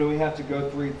when we have to go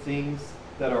through things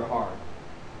that are hard.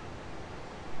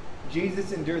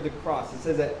 Jesus endured the cross. It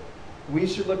says that we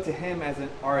should look to him as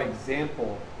our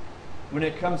example when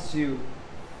it comes to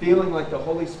feeling like the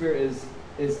Holy Spirit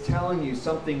is telling you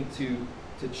something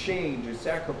to change or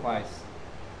sacrifice.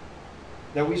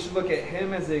 That we should look at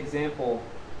him as an example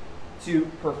to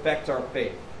perfect our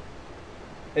faith.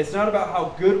 It's not about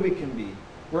how good we can be.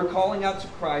 We're calling out to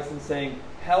Christ and saying,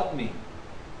 help me.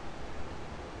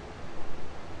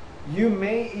 You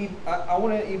may, I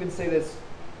want to even say this.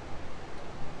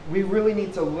 We really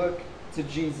need to look to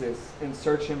Jesus and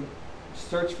search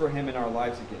for him in our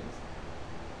lives again.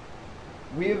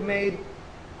 We have made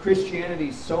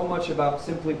Christianity so much about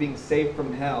simply being saved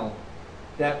from hell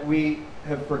that we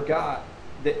have forgot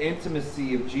the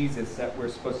intimacy of Jesus that we're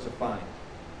supposed to find.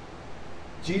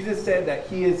 Jesus said that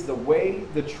he is the way,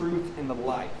 the truth, and the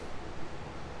life.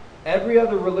 Every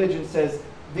other religion says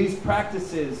these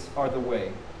practices are the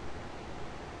way.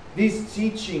 These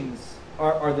teachings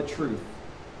are the truth.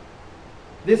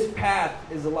 This path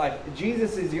is the life.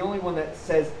 Jesus is the only one that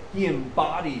says he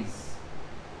embodies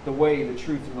the way, the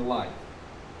truth, and the life.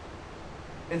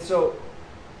 And so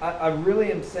I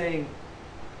really am saying,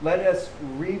 let us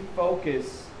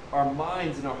refocus our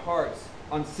minds and our hearts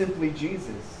on simply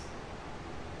Jesus.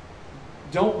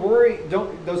 Don't worry,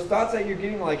 those thoughts that you're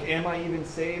getting like, am I even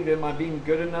saved? Am I being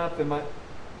good enough?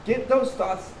 Get those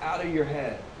thoughts out of your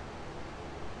head.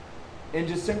 And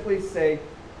just simply say,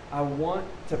 I want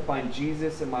to find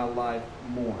Jesus in my life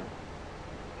more.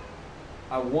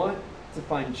 I want to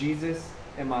find Jesus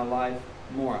in my life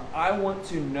more. I want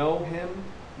to know him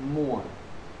more.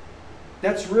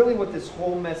 That's really what this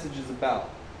whole message is about.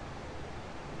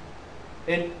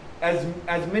 And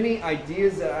as many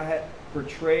ideas that I had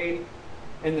portrayed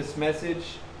in this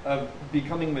message of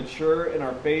becoming mature in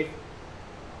our faith,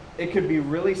 it could be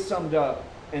really summed up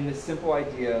in this simple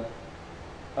idea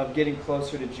of getting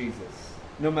closer to Jesus,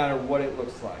 no matter what it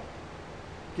looks like.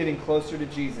 Getting closer to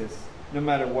Jesus, no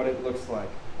matter what it looks like.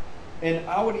 And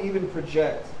I would even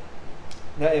project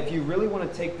that if you really want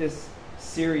to take this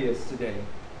serious today,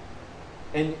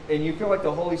 and you feel like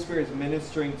the Holy Spirit is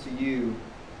ministering to you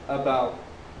about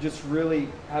just really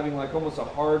having like almost a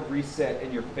hard reset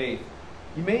in your faith,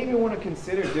 you may even want to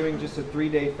consider doing just a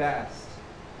 3-day fast.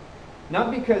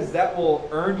 Not because that will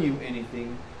earn you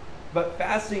anything, but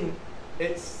fasting,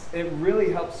 it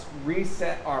really helps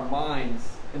reset our minds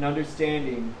in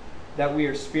understanding that we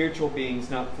are spiritual beings,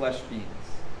 not flesh beings.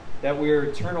 That we are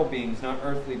eternal beings, not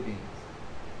earthly beings.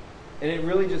 And it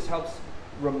really just helps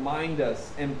remind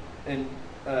us and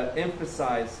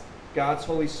emphasize God's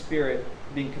Holy Spirit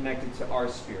being connected to our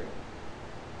spirit.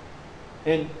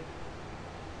 And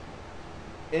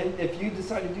if you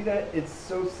decide to do that, it's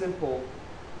so simple.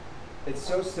 It's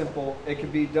so simple. It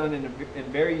can be done in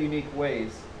very unique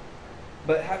ways.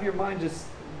 But have your mind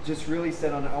just really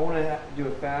set on, I want to do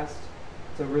a fast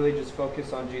to really just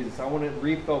focus on Jesus. I want to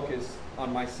refocus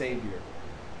on my Savior.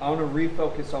 I want to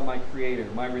refocus on my Creator,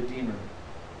 my Redeemer.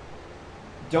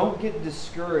 Don't get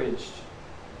discouraged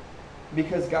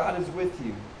because God is with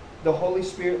you. The Holy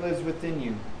Spirit lives within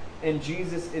you, and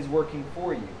Jesus is working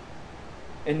for you.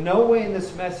 In no way in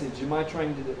this message am I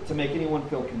trying to make anyone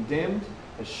feel condemned,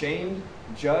 ashamed,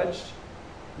 judged.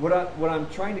 What I'm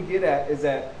trying to get at is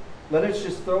that let us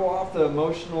just throw off the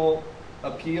emotional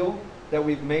appeal that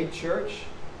we've made church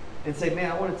and say,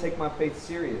 man, I want to take my faith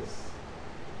serious.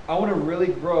 I want to really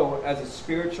grow as a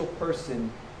spiritual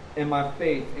person in my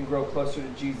faith and grow closer to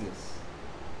Jesus.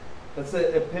 That's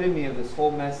the epitome of this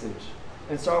whole message.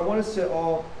 And so I want us to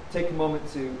all take a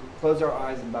moment to close our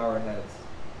eyes and bow our heads.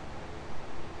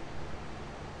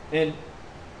 And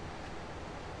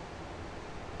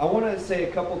I want to say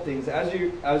a couple things.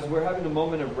 As we're having a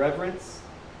moment of reverence,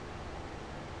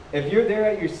 if you're there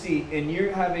at your seat and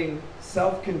you're having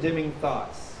self-condemning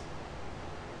thoughts,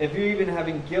 if you're even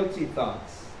having guilty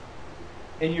thoughts,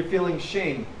 and you're feeling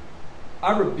shame,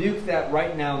 I rebuke that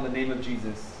right now in the name of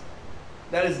Jesus.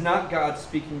 That is not God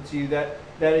speaking to you. That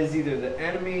is either the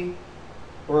enemy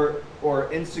or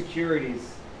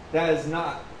insecurities. That is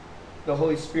not the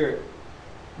Holy Spirit.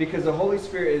 Because the Holy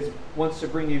Spirit wants to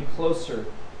bring you closer.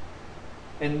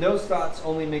 And those thoughts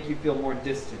only make you feel more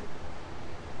distant.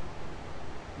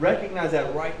 Recognize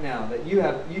that right now, that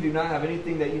you do not have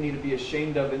anything that you need to be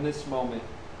ashamed of in this moment.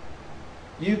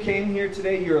 You came here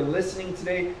today, you're listening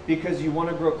today because you want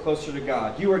to grow closer to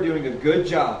God. You are doing a good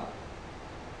job.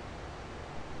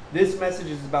 This message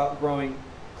is about growing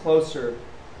closer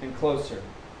and closer.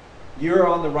 You're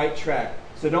on the right track.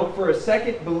 So don't for a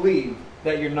second believe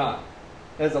that you're not.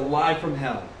 That's a lie from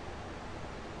hell.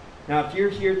 Now, if you're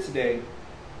here today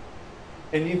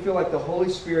and you feel like the Holy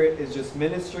Spirit is just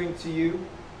ministering to you,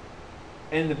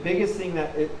 and the biggest thing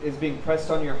that is being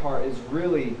pressed on your heart is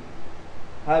really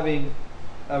having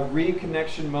a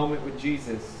reconnection moment with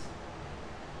Jesus,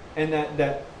 and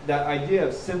that idea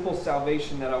of simple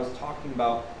salvation that I was talking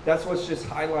about, that's what's just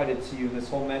highlighted to you in this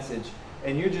whole message.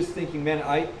 And you're just thinking, man,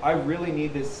 I really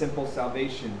need this simple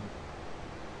salvation.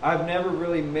 I've never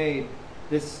really made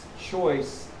this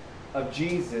choice of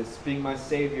Jesus being my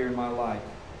Savior in my life.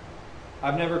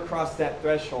 I've never crossed that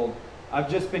threshold. I've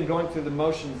just been going through the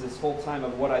motions this whole time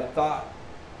of what I thought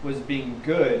was being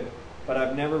good, but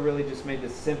I've never really just made the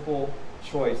simple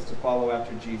choice to follow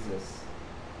after Jesus.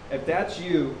 If that's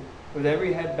you, with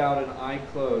every head bowed and eye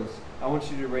closed, I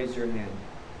want you to raise your hand.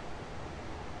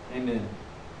 Amen.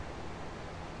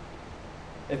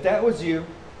 If that was you,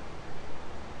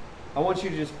 I want you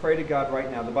to just pray to God right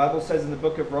now. The Bible says in the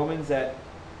book of Romans that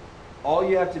all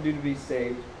you have to do to be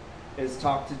saved is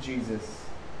talk to Jesus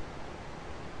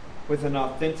with an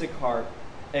authentic heart.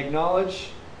 Acknowledge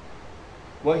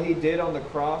what He did on the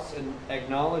cross and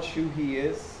acknowledge who He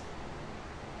is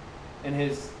and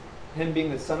Him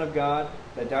being the Son of God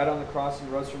that died on the cross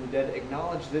and rose from the dead.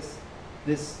 Acknowledge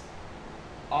this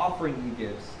offering He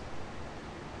gives,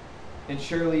 and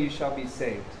surely you shall be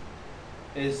saved.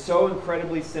 It is so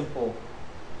incredibly simple.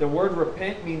 The word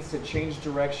repent means to change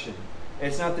direction.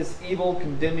 It's not this evil,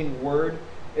 condemning word.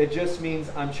 It just means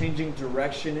I'm changing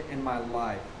direction in my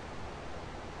life.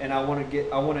 And I want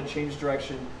to change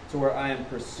direction to where I am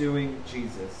pursuing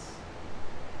Jesus.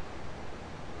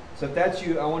 So if that's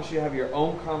you, I want you to have your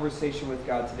own conversation with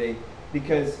God today,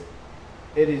 because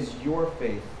it is your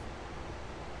faith.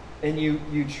 And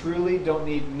you truly don't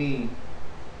need me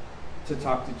to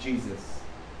talk to Jesus.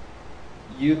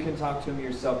 You can talk to Him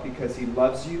yourself because He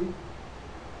loves you.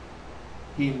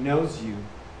 He knows you.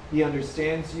 He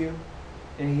understands you.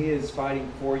 And He is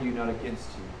fighting for you, not against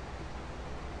you.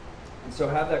 And so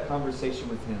have that conversation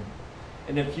with Him.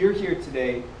 And if you're here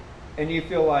today and you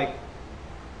feel like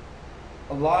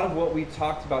a lot of what we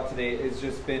talked about today has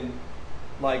just been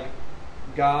like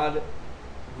God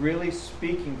really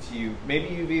speaking to you.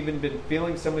 Maybe you've even been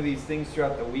feeling some of these things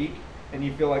throughout the week, and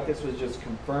you feel like this was just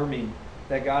confirming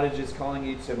that God is just calling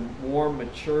you to more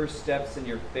mature steps in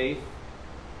your faith.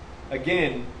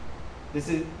 Again, this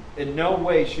is in no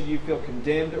way should you feel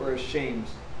condemned or ashamed.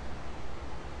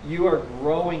 You are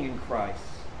growing in Christ,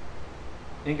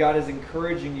 and God is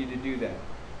encouraging you to do that.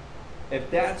 If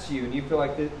that's you and you feel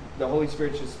like the Holy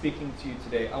Spirit's just speaking to you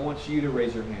today, I want you to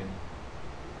raise your hand.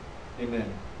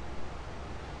 Amen.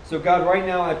 So God, right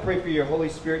now I pray for your Holy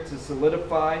Spirit to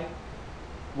solidify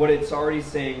what it's already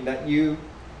saying, that you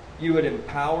would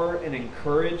empower and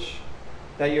encourage,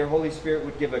 that your Holy Spirit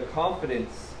would give a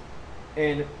confidence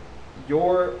in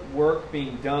your work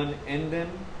being done in them.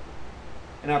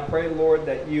 And I pray, Lord,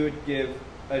 that you would give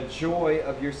a joy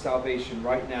of your salvation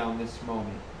right now in this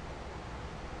moment.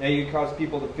 That you cause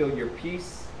people to feel your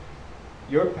peace,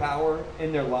 your power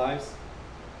in their lives,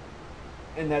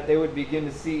 and that they would begin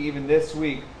to see even this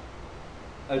week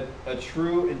a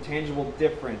true and tangible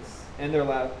difference in their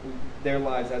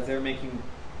lives as they're making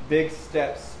big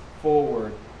steps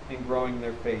forward in growing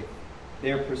their faith.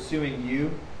 They are pursuing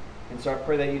you, and so I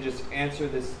pray that you just answer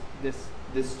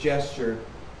this gesture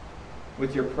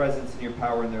with your presence and your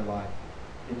power in their life.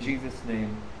 In Jesus'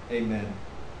 name, amen.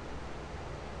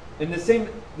 In the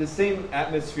same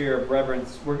atmosphere of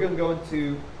reverence, we're going to go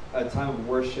into a time of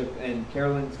worship, and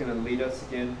Carolyn's going to lead us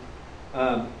again.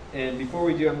 And before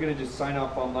we do, I'm going to just sign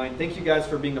off online. Thank you guys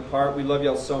for being a part. We love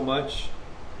y'all so much.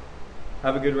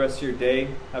 Have a good rest of your day.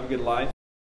 Have a good life.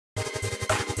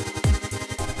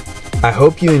 I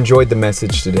hope you enjoyed the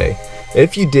message today.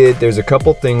 If you did, there's a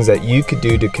couple things that you could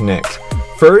do to connect.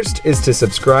 First is to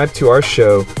subscribe to our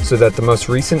show so that the most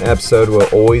recent episode will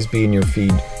always be in your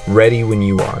feed, ready when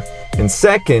you are. And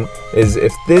second is,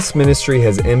 if this ministry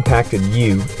has impacted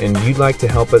you and you'd like to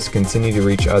help us continue to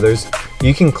reach others,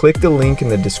 you can click the link in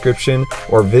the description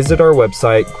or visit our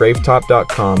website,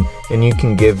 gravetop.com, and you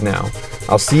can give now.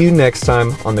 I'll see you next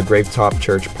time on the Gravetop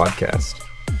Church podcast.